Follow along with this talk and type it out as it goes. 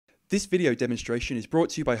This video demonstration is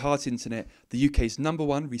brought to you by Heart Internet, the UK's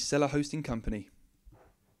 #1 reseller hosting company.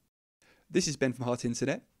 This is Ben from Heart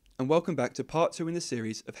Internet, and welcome back to part 2 in the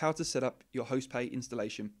series of how to set up your HostPay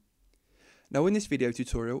installation. Now in this video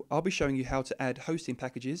tutorial, I'll be showing you how to add hosting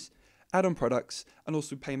packages, add-on products, and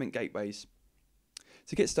also payment gateways.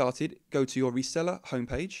 To get started, go to your reseller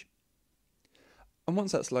homepage, and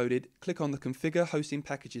once that's loaded, click on the Configure Hosting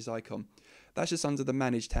Packages icon. That's just under the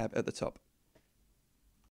Manage tab at the top.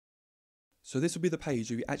 So this will be the page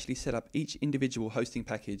where you actually set up each individual hosting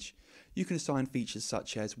package. You can assign features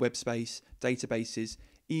such as web space, databases,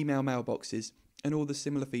 email mailboxes, and all the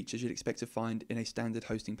similar features you'd expect to find in a standard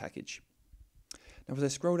hosting package. Now as I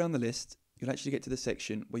scroll down the list, you'll actually get to the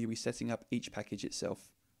section where you'll be setting up each package itself,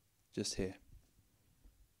 just here.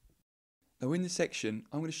 Now in this section,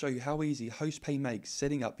 I'm going to show you how easy HostPay makes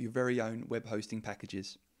setting up your very own web hosting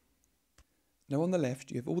packages. Now on the left,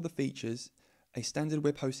 you have all the features a standard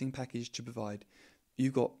web hosting package to provide.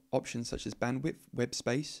 You've got options such as bandwidth, web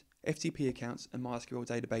space, FTP accounts and MySQL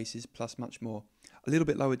databases, plus much more. A little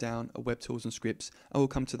bit lower down are web tools and scripts, and we'll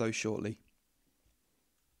come to those shortly.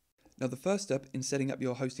 Now the first step in setting up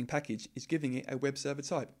your hosting package is giving it a web server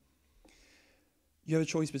type. You have a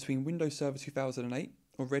choice between Windows Server 2008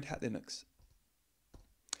 or Red Hat Linux.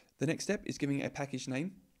 The next step is giving it a package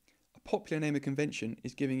name. A popular name of convention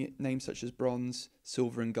is giving it names such as bronze,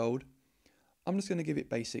 silver and gold. I'm just going to give it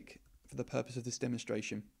basic for the purpose of this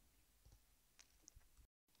demonstration.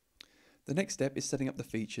 The next step is setting up the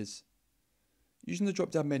features. Using the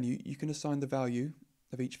drop-down menu, you can assign the value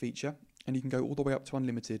of each feature and you can go all the way up to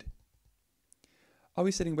unlimited. I'll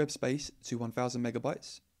be setting web space to 1000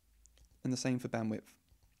 megabytes and the same for bandwidth.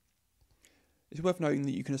 It's worth noting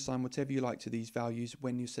that you can assign whatever you like to these values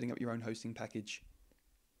when you're setting up your own hosting package.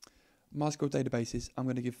 MySQL databases, I'm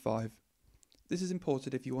going to give 5. This is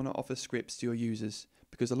important if you want to offer scripts to your users,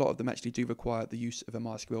 because a lot of them actually do require the use of a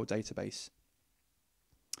MySQL database.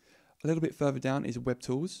 A little bit further down is web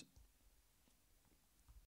tools.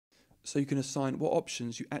 So you can assign what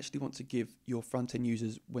options you actually want to give your front-end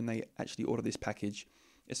users when they actually order this package.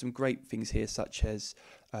 There's some great things here such as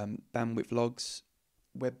bandwidth logs,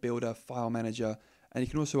 web builder, file manager, and you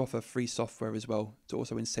can also offer free software as well to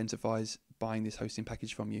also incentivize buying this hosting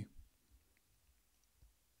package from you.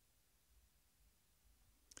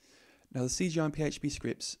 Now the CGI and PHP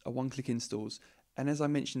scripts are one-click installs, and as I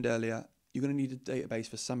mentioned earlier, you're going to need a database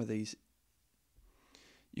for some of these.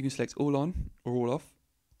 You can select all on or all off,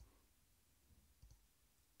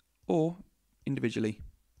 or individually.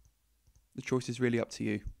 The choice is really up to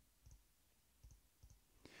you.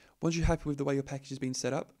 Once you're happy with the way your package has been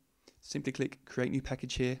set up, simply click Create New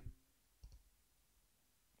Package here.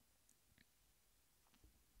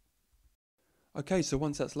 Okay, so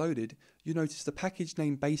once that's loaded, you'll notice the package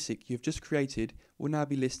name basic you've just created will now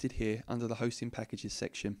be listed here under the hosting packages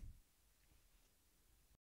section.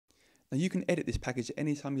 Now you can edit this package at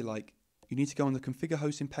any time you like. You need to go on the Configure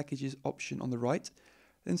Hosting Packages option on the right,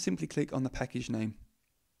 then simply click on the package name.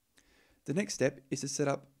 The next step is to set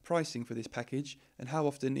up pricing for this package and how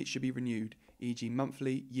often it should be renewed, e.g.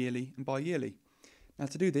 monthly, yearly and bi-yearly. Now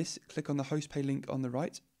to do this, click on the HostPay link on the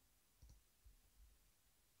right.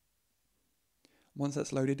 Once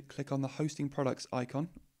that's loaded, click on the Hosting Products icon.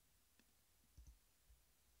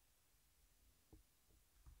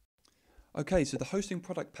 Okay, so the Hosting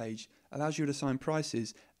Product page allows you to assign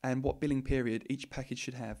prices and what billing period each package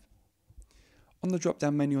should have. On the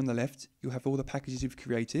drop-down menu on the left, you'll have all the packages you've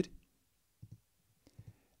created.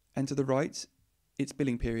 And to the right, its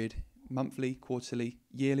billing period, monthly, quarterly,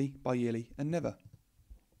 yearly, bi-yearly, and never.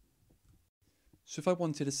 So if I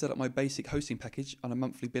wanted to set up my basic hosting package on a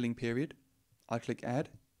monthly billing period, I click Add.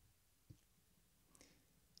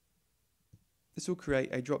 This will create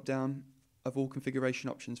a drop-down of all configuration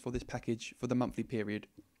options for this package for the monthly period.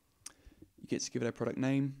 You get to give it a product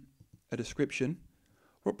name, a description,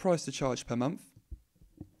 what price to charge per month,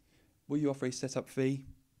 will you offer a setup fee.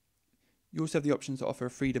 You also have the option to offer a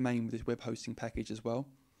free domain with this web hosting package as well.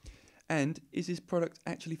 And is this product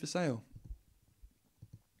actually for sale?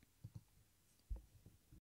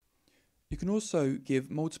 You can also give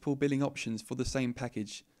multiple billing options for the same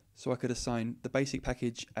package. So I could assign the basic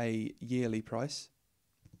package a yearly price.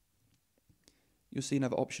 You'll see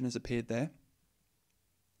another option has appeared there.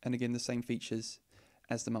 And again, the same features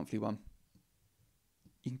as the monthly one.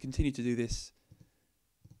 You can continue to do this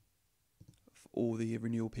for all the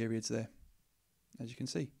renewal periods there, as you can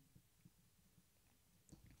see.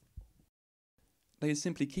 Now you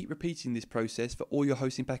simply keep repeating this process for all your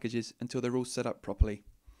hosting packages until they're all set up properly.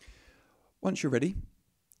 Once you're ready,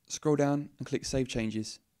 scroll down and click Save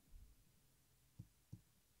Changes.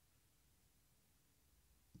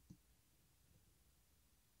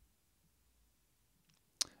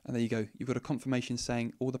 And there you go, you've got a confirmation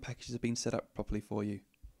saying all the packages have been set up properly for you.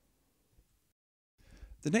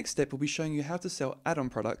 The next step will be showing you how to sell add-on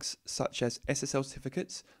products such as SSL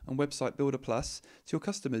certificates and Website Builder Plus to your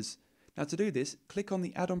customers. Now to do this, click on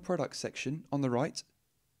the add-on products section on the right.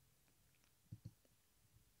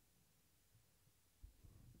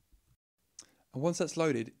 And once that's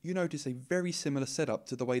loaded, you notice a very similar setup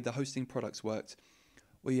to the way the hosting products worked,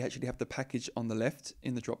 where you actually have the package on the left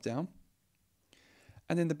in the drop-down,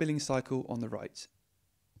 and then the billing cycle on the right.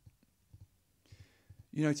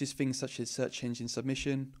 You notice things such as search engine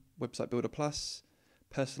submission, Website Builder Plus,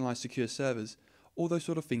 personalized secure servers, all those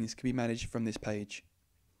sort of things can be managed from this page.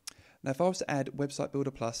 Now if I was to add Website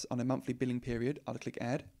Builder Plus on a monthly billing period, I'd click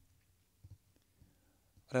Add.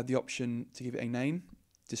 I'd have the option to give it a name,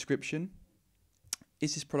 description,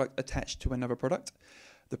 is this product attached to another product,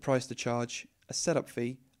 the price to charge, a setup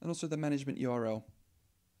fee, and also the management URL.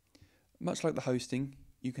 Much like the hosting,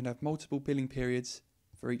 you can have multiple billing periods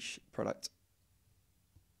for each product.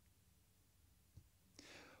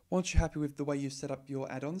 Once you're happy with the way you've set up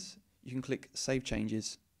your add-ons, you can click Save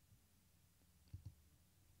Changes.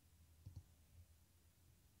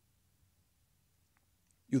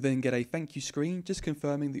 You'll then get a thank you screen just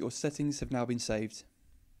confirming that your settings have now been saved.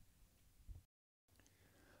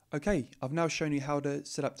 Okay, I've now shown you how to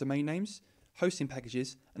set up domain names, hosting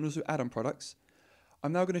packages, and also add-on products.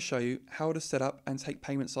 I'm now going to show you how to set up and take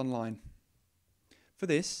payments online. For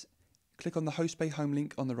this, click on the HostPay home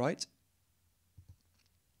link on the right.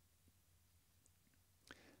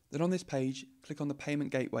 Then on this page, click on the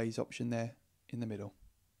Payment Gateways option there in the middle.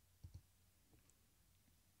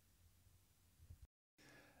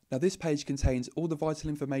 Now this page contains all the vital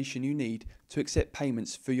information you need to accept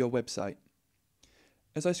payments for your website.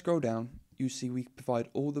 As I scroll down, you see we provide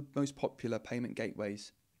all the most popular payment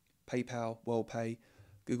gateways: PayPal, WorldPay,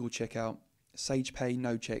 Google Checkout, SagePay,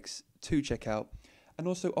 NoChecks, 2Checkout, and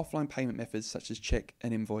also offline payment methods such as check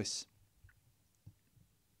and invoice.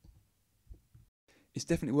 It's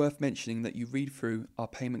definitely worth mentioning that you read through our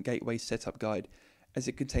payment gateway setup guide, as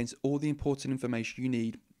it contains all the important information you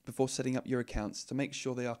need before setting up your accounts to make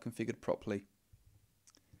sure they are configured properly.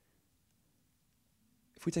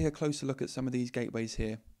 If we take a closer look at some of these gateways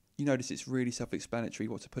here, you notice it's really self-explanatory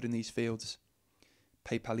what to put in these fields.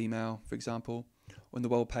 PayPal email, for example, or in the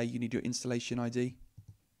WorldPay you need your installation ID.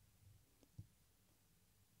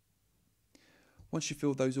 Once you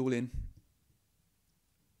fill those all in,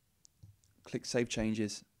 click Save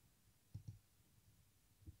Changes.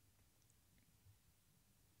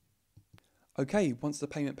 Okay, once the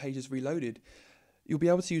payment page is reloaded, you'll be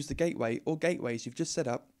able to use the gateway or gateways you've just set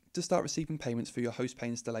up to start receiving payments for your HostPay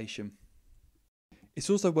installation. It's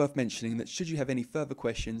also worth mentioning that should you have any further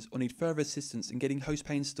questions or need further assistance in getting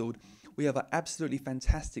HostPay installed, we have an absolutely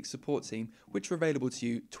fantastic support team which are available to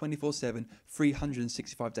you 24/7,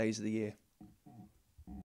 365 days of the year.